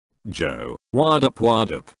Joe, what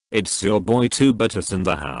up? It's your boy 2Butters in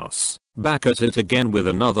the house, back at it again with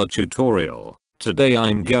another tutorial. Today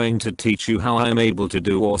I'm going to teach you how I'm able to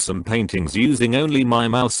do awesome paintings using only my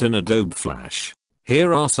mouse in Adobe Flash.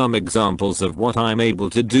 Here are some examples of what I'm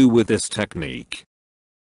able to do with this technique.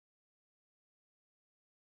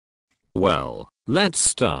 Well, let's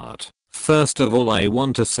start. First of all, I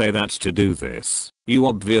want to say that to do this, you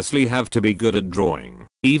obviously have to be good at drawing.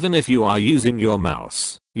 Even if you are using your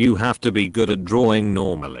mouse, you have to be good at drawing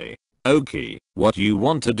normally. Okay, what you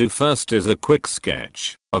want to do first is a quick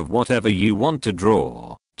sketch of whatever you want to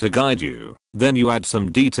draw to guide you. Then you add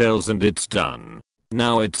some details and it's done.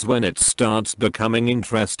 Now it's when it starts becoming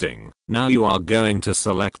interesting. Now you are going to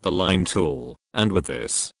select the line tool, and with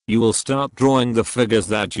this, you will start drawing the figures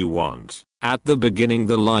that you want. At the beginning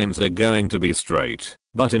the lines are going to be straight,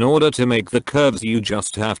 but in order to make the curves you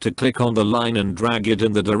just have to click on the line and drag it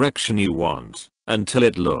in the direction you want, until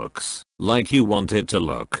it looks like you want it to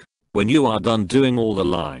look. When you are done doing all the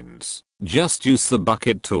lines, just use the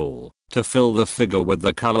bucket tool to fill the figure with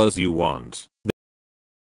the colors you want.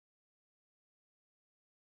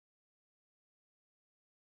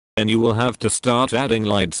 Then you will have to start adding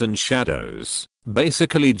lights and shadows.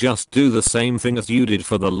 Basically just do the same thing as you did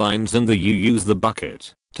for the lines and you use the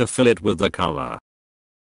bucket to fill it with the color.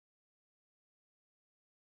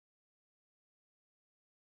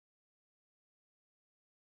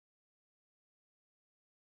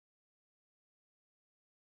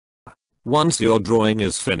 Once your drawing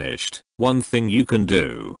is finished, one thing you can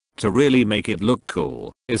do to really make it look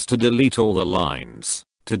cool is to delete all the lines.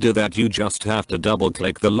 To do that you just have to double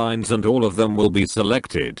click the lines and all of them will be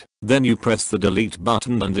selected. Then you press the delete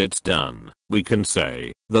button and it's done. We can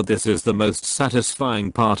say that this is the most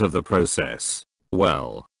satisfying part of the process.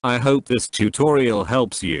 Well, I hope this tutorial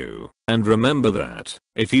helps you. And remember that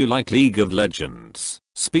if you like League of Legends,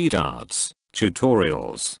 speed arts,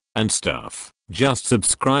 tutorials, and stuff, just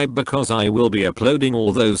subscribe because I will be uploading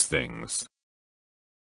all those things.